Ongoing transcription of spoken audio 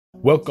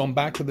Welcome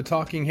back to The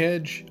Talking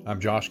Hedge. I'm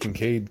Josh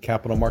Kincaid,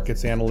 capital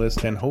markets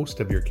analyst and host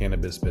of your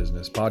Cannabis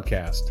Business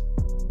Podcast.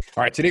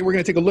 All right, today we're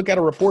going to take a look at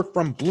a report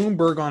from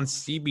Bloomberg on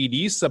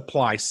CBD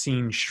supply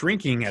seen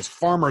shrinking as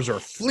farmers are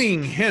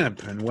fleeing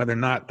hemp. And whether or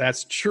not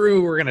that's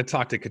true, we're going to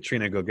talk to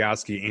Katrina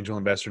Gogowski, angel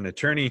investor and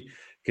attorney.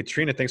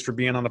 Katrina, thanks for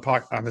being on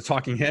the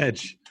Talking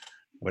Hedge,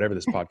 whatever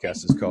this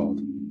podcast is called.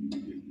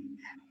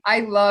 I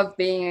love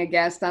being a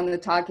guest on the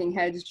Talking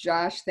Hedge,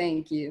 Josh.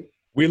 Thank you.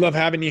 We love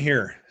having you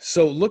here.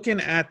 So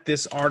looking at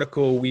this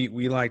article,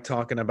 we like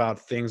talking about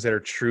things that are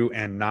true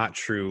and not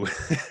true,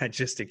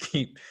 just to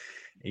keep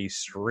a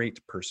straight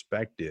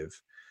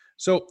perspective.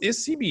 So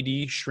is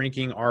CBD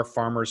shrinking? Are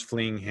farmers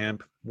fleeing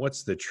hemp?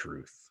 What's the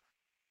truth?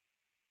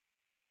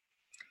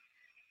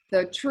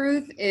 The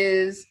truth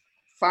is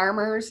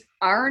farmers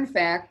are in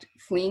fact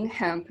fleeing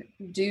hemp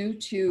due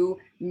to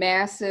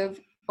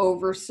massive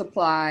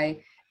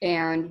oversupply.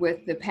 And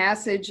with the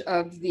passage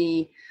of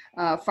the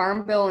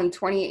Farm Bill in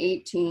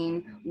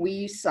 2018,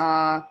 we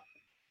saw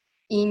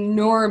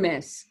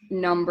enormous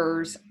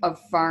numbers of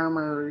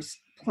farmers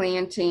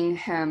planting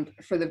hemp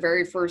for the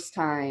very first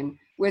time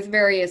with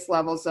various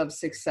levels of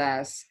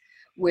success,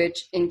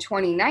 which in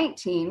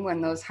 2019, when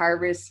those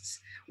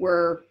harvests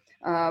were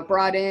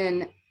brought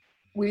in,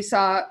 we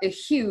saw a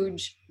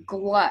huge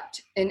glut,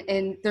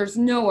 and there's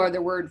no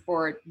other word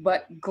for it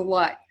but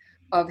glut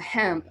of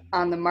hemp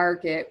on the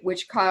market,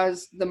 which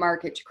caused the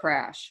market to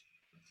crash.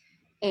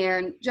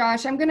 And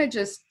Josh, I'm going to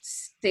just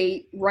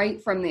state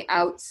right from the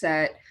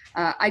outset,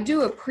 I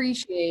do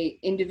appreciate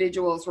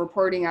individuals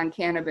reporting on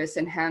cannabis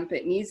and hemp.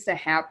 It needs to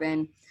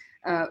happen.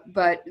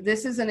 But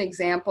this is an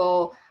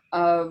example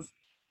of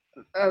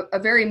a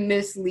very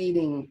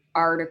misleading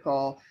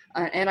article.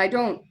 And I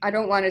don't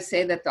want to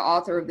say that the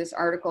author of this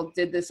article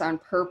did this on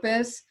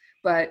purpose,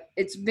 but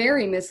it's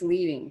very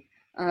misleading.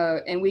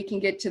 And we can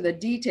get to the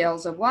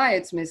details of why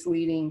it's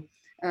misleading.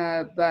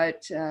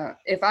 But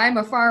if I'm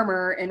a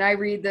farmer and I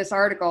read this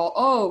article,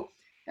 oh,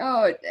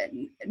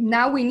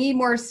 now we need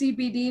more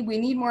CBD, we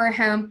need more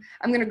hemp,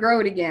 I'm going to grow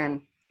it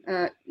again.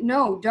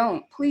 No,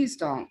 don't. Please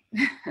don't.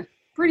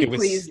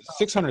 Please don't.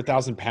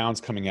 600,000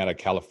 pounds coming out of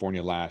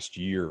California last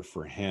year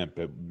for hemp.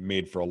 It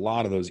made for a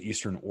lot of those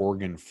Eastern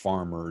Oregon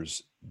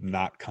farmers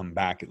not come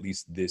back at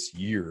least this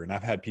year. And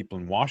I've had people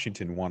in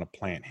Washington want to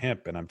plant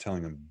hemp, and I'm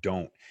telling them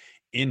don't.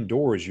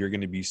 Indoors, you're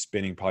going to be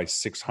spending probably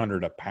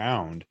 $600 a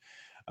pound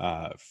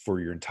for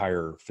your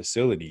entire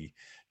facility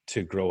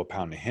to grow a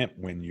pound of hemp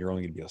when you're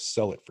only going to be able to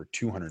sell it for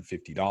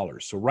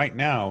 $250. So right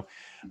now,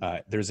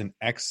 there's an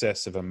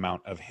excessive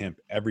amount of hemp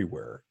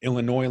everywhere.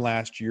 Illinois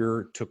last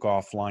year took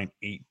offline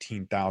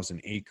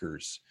 18,000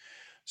 acres.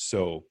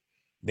 So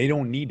they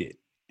don't need it.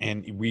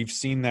 And we've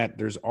seen that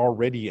there's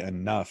already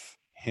enough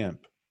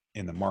hemp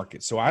in the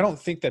market. So I don't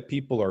think that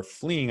people are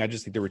fleeing. I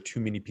just think there were too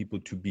many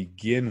people to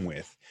begin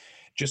with.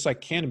 Just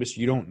like cannabis,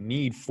 you don't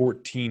need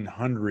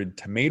 1,400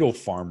 tomato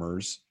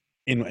farmers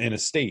in a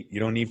state. You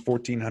don't need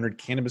 1,400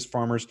 cannabis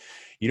farmers.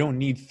 You don't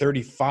need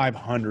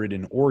 3,500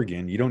 in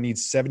Oregon. You don't need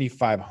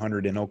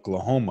 7,500 in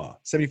Oklahoma.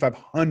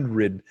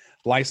 7,500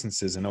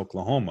 licenses in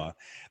Oklahoma.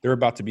 They're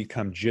about to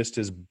become just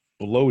as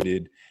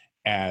bloated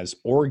as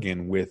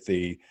Oregon with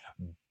a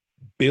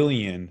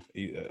billion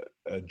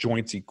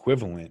joints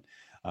equivalent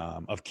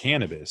of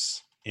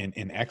cannabis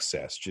in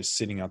excess, just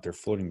sitting out there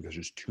floating because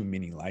there's too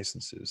many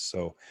licenses.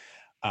 So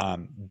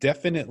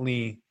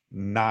definitely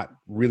not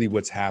really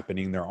what's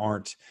happening. There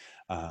aren't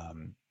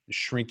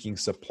shrinking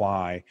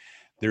supply.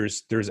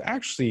 There's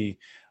actually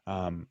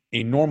a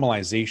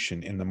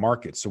normalization in the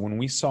market. So when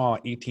we saw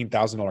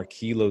 $18,000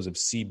 kilos of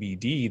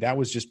CBD, that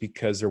was just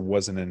because there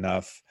wasn't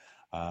enough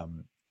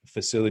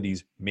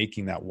facilities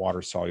making that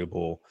water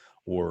soluble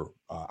or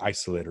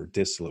isolate or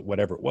distillate,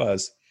 whatever it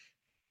was.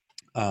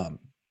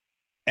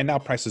 And now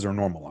prices are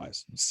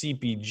normalized.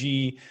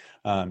 CPG,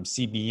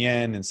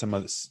 CBN, and some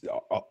of the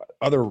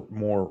other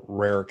more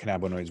rare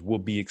cannabinoids will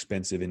be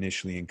expensive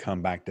initially and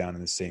come back down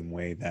in the same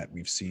way that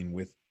we've seen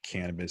with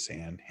cannabis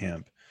and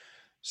hemp.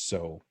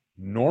 So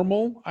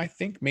normal, I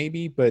think,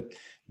 maybe, but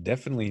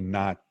definitely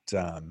not.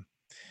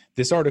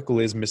 This article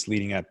is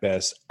misleading at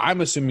best.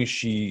 I'm assuming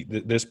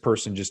this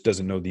person just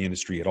doesn't know the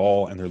industry at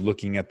all, and they're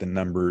looking at the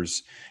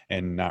numbers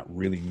and not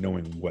really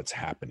knowing what's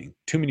happening.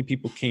 Too many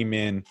people came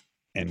in,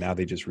 and now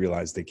they just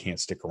realize they can't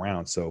stick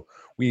around. So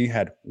we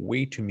had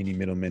way too many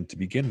middlemen to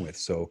begin with.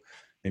 So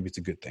maybe it's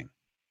a good thing.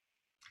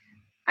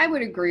 I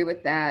would agree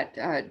with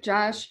that.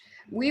 Josh,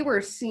 we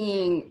were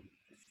seeing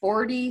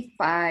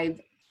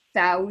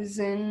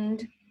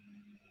 45,000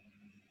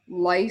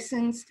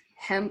 licensed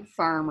hemp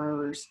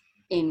farmers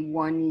in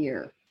 1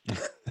 year.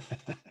 That's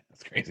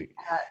crazy.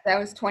 That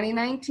was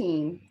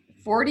 2019.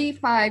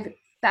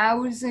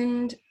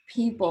 45,000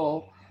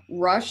 people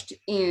rushed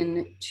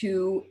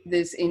into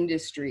this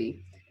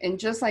industry. And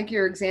just like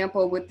your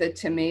example with the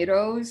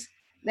tomatoes,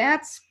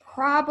 that's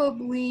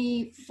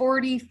probably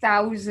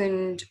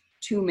 40,000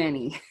 too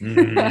many.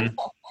 Mm-hmm.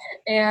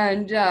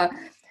 And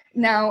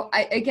now,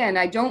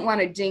 I don't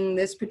want to ding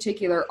this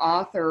particular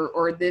author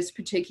or this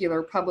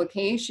particular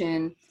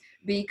publication,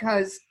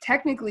 because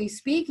technically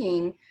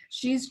speaking,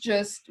 She's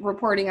just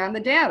reporting on the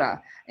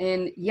data.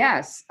 And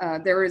yes,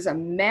 there is a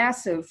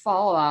massive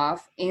fall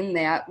off in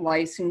that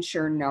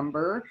licensure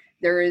number.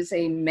 There is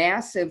a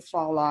massive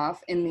fall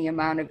off in the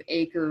amount of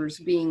acres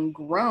being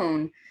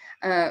grown.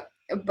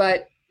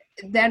 But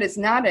that is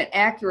not an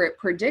accurate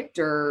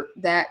predictor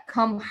that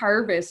come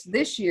harvest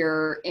this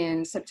year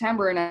in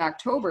September and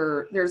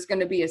October, there's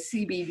going to be a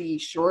CBD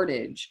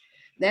shortage.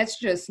 That's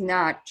just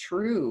not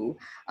true.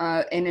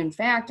 And in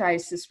fact, I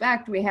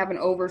suspect we have an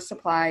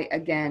oversupply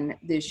again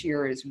this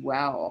year as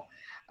well.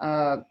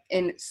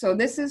 And so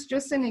this is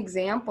just an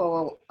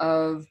example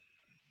of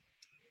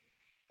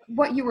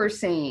what you were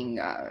saying.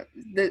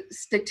 The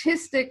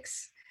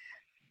statistics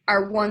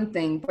are one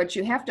thing, but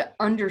you have to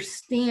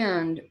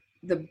understand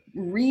the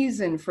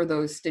reason for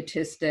those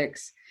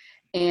statistics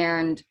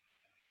and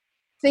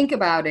think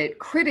about it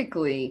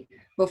critically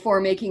before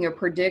making a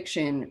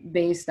prediction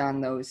based on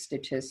those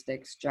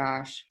statistics,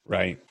 Josh.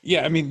 Right.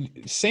 Yeah. I mean,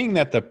 saying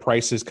that the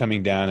price is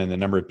coming down and the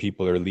number of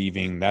people are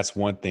leaving, that's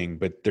one thing,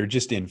 but they're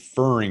just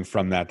inferring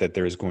from that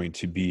there's going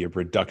to be a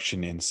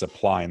reduction in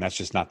supply, and that's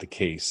just not the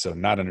case. So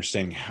not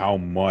understanding how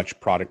much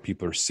product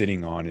people are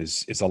sitting on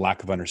is a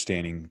lack of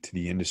understanding to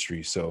the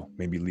industry. So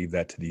maybe leave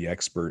that to the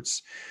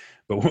experts.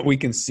 But what we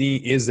can see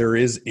is there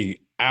is a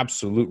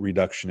absolute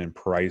reduction in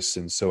price.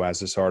 And so as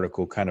this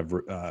article kind of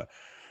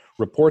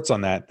reports on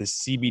that, the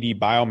CBD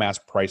biomass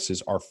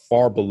prices are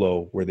far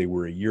below where they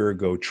were a year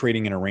ago,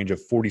 trading in a range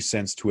of 40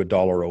 cents to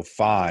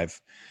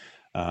 $1.05,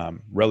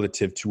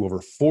 relative to over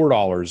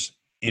 $4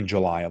 in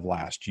July of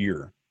last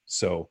year.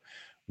 So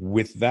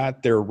with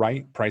that, they're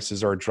right,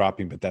 prices are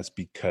dropping, but that's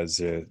because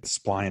the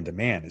supply and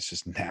demand is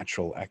just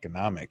natural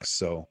economics.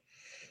 So.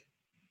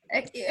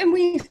 And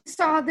we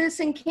saw this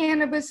in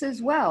cannabis as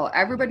well.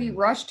 Everybody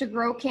rushed to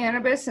grow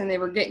cannabis and they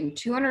were getting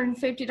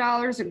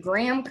 $250 a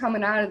gram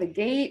coming out of the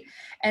gate.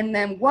 And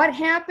then what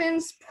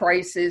happens?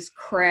 Prices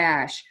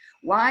crash.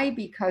 Why?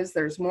 Because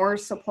there's more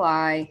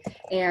supply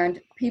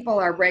and people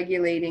are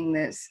regulating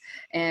this,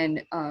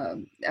 and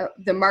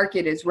the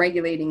market is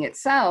regulating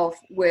itself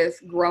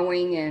with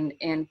growing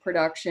and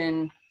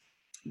production.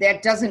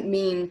 That doesn't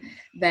mean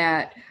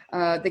that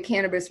the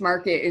cannabis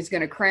market is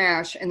going to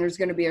crash and there's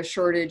going to be a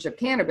shortage of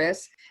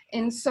cannabis.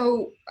 And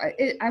so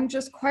I'm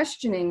just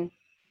questioning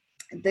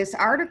this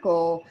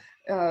article.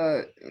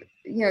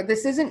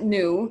 This isn't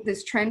new.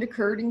 This trend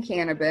occurred in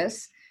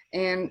cannabis,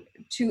 and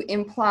to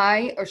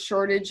imply a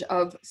shortage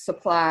of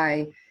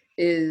supply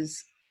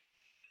is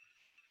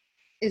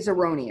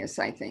erroneous,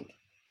 I think.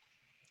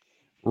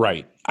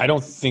 Right. I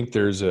don't think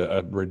there's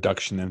a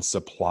reduction in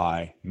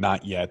supply.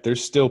 Not yet.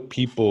 There's still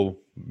people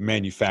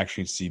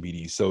manufacturing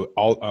CBD. So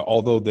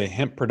although the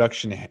hemp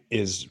production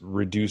is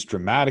reduced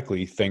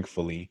dramatically,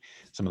 thankfully,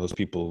 some of those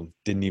people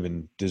didn't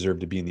even deserve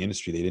to be in the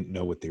industry. They didn't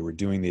know what they were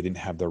doing. They didn't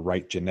have the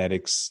right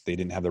genetics. They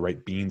didn't have the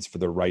right beans for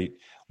the right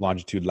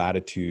longitude,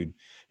 latitude.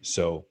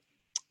 So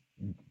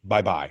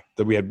bye-bye.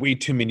 We had way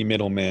too many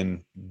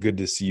middlemen. Good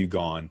to see you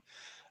gone.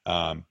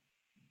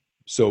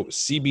 So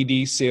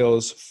CBD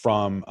sales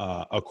from,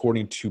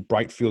 according to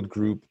Brightfield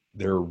Group,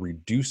 they're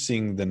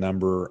reducing the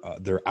number,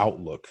 their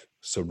outlook.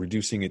 So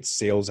reducing its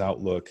sales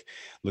outlook,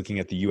 looking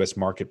at the U.S.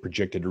 market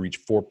projected to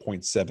reach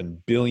 4.7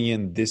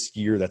 billion this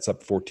year. That's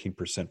up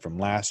 14% from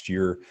last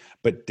year,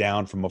 but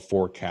down from a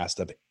forecast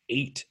of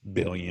 8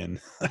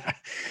 billion.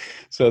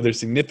 So they're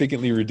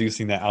significantly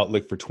reducing that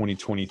outlook for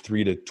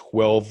 2023 to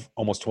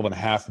almost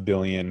 12.5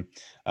 billion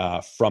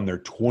from their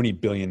 $20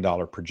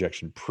 billion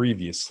projection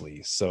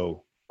previously.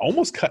 So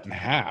almost cut in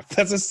half.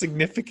 That's a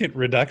significant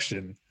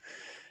reduction.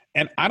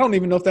 And I don't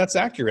even know if that's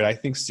accurate. I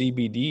think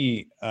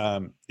CBD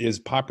is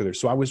popular.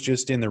 So I was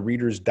just in the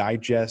Reader's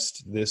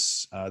Digest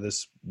this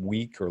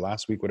week or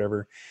last week,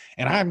 whatever.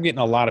 And I'm getting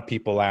a lot of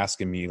people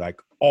asking me,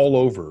 like all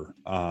over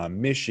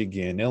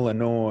Michigan,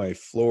 Illinois,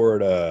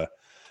 Florida,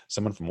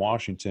 someone from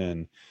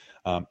Washington.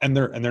 And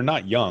they're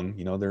not young,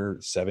 they're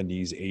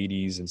 70s,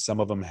 80s, and some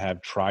of them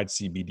have tried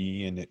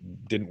CBD and it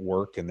didn't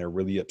work, and they're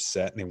really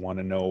upset and they want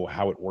to know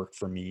how it worked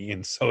for me.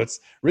 And so it's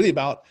really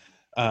about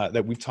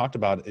that we've talked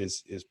about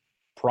is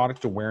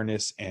product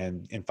awareness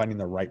and finding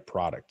the right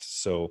product.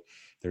 So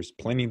there's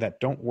plenty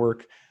that don't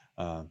work,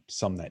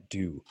 some that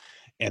do.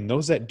 And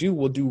those that do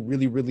will do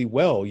really, really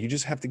well. You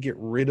just have to get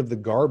rid of the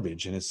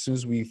garbage. And as soon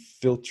as we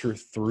filter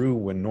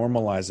through and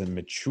normalize and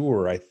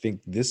mature, I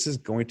think this is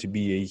going to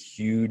be a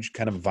huge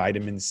kind of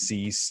vitamin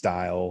C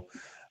style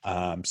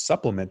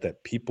supplement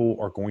that people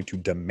are going to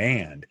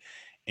demand.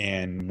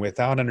 And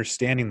without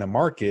understanding the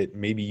market,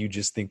 maybe you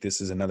just think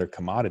this is another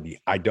commodity.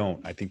 I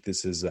don't. I think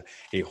this is a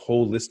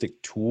holistic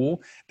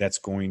tool that's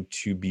going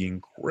to be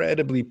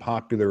incredibly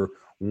popular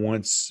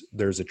once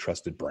there's a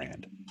trusted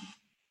brand.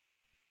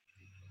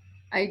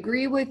 I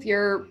agree with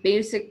your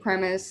basic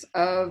premise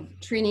of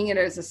treating it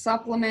as a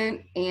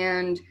supplement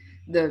and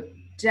the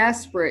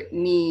desperate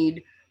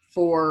need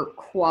for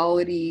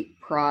quality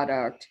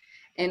product.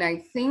 And I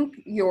think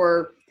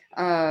your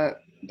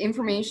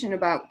information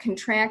about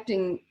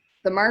contracting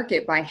the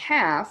market by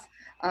half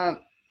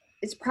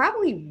is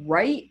probably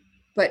right,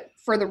 but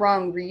for the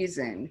wrong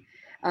reason.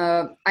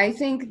 I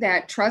think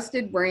that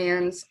trusted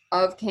brands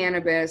of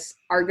cannabis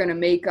are going to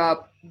make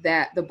up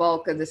the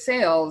bulk of the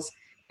sales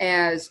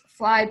as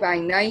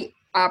fly-by-night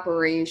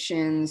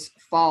operations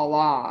fall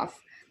off.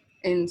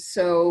 And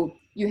so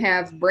you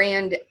have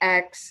brand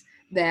X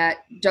that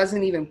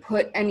doesn't even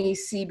put any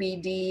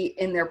CBD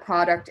in their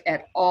product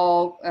at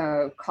all,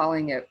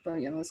 calling it,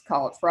 let's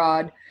call it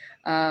fraud.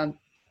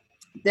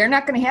 They're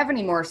not going to have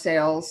any more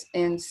sales,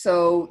 and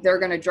so they're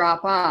going to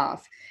drop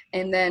off.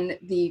 And then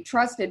the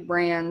trusted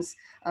brands,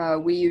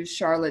 we use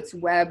Charlotte's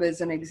Web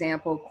as an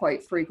example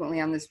quite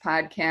frequently on this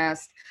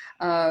podcast.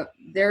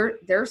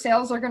 Their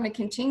sales are going to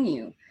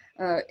continue.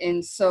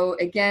 And so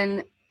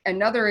again,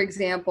 another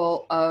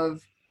example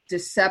of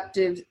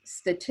deceptive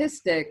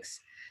statistics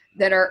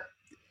that are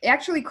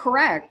actually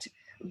correct,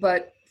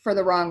 but for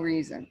the wrong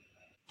reason.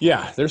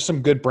 Yeah, there's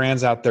some good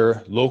brands out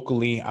there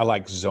locally. I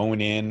like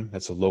Zone In.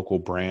 That's a local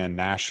brand.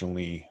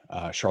 Nationally,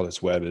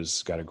 Charlotte's Web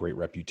has got a great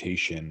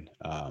reputation.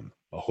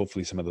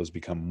 Hopefully some of those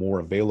become more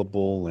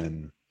available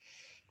and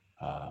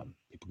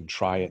people can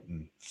try it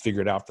and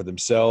figure it out for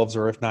themselves.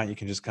 Or if not, you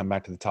can just come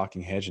back to the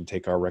Talking Hedge and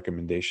take our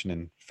recommendation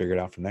and figure it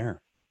out from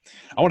there.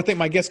 I want to thank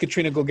my guest,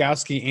 Katrina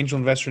Glogowski, angel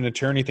investor and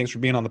attorney. Thanks for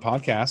being on the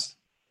podcast.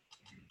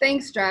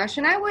 Thanks, Josh.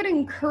 And I would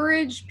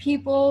encourage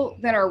people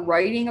that are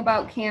writing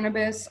about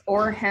cannabis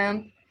or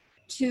hemp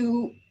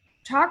to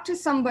talk to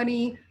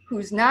somebody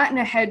who's not in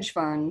a hedge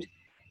fund,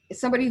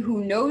 somebody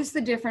who knows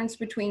the difference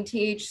between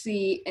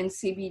THC and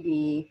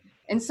CBD,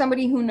 and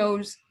somebody who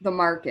knows the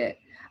market.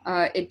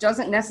 It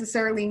doesn't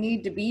necessarily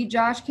need to be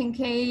Josh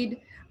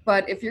Kincaid,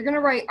 but if you're going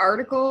to write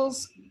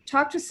articles,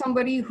 talk to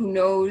somebody who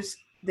knows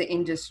the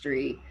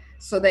industry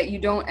so that you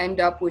don't end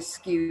up with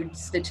skewed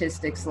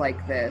statistics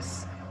like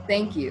this.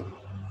 Thank you.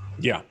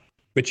 Yeah,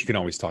 but you can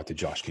always talk to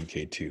Josh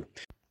Kincaid too.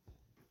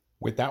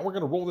 With that, we're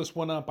going to roll this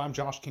one up. I'm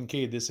Josh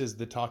Kincaid. This is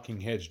The Talking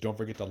Hedge. Don't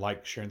forget to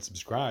like, share, and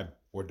subscribe,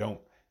 or don't,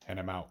 and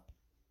I'm out.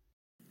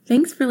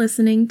 Thanks for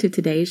listening to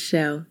today's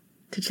show.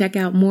 To check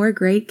out more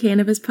great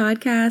cannabis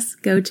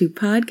podcasts, go to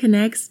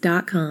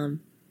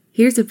podconnects.com.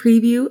 Here's a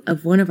preview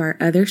of one of our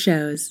other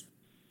shows.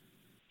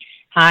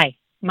 Hi,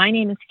 my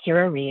name is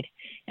Kira Reed,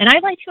 and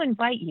I'd like to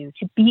invite you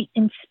to be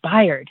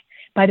inspired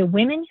by the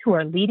women who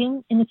are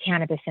leading in the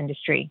cannabis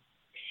industry.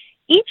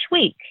 Each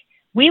week,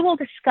 we will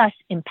discuss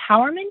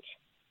empowerment,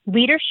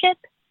 leadership,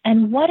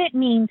 and what it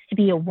means to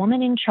be a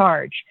woman in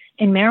charge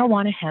in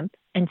marijuana, hemp,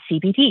 and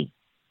CBD.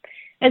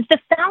 As the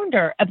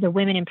founder of the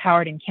Women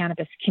Empowered in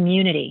Cannabis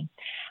community,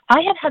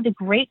 I have had the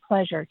great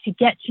pleasure to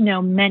get to know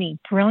many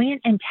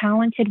brilliant and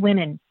talented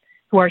women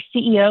who are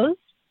CEOs,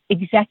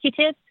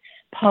 executives,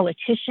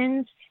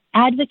 politicians,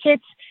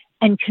 advocates,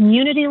 and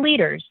community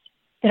leaders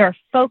that are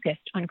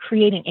focused on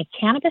creating a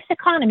cannabis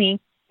economy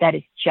that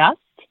is just,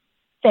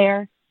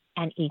 fair,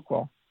 and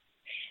equal.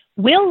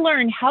 We'll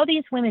learn how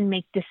these women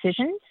make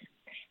decisions,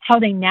 how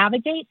they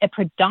navigate a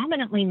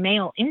predominantly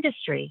male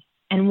industry,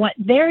 and what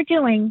they're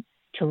doing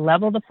to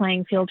level the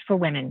playing field for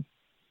women.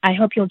 I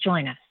hope you'll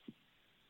join us.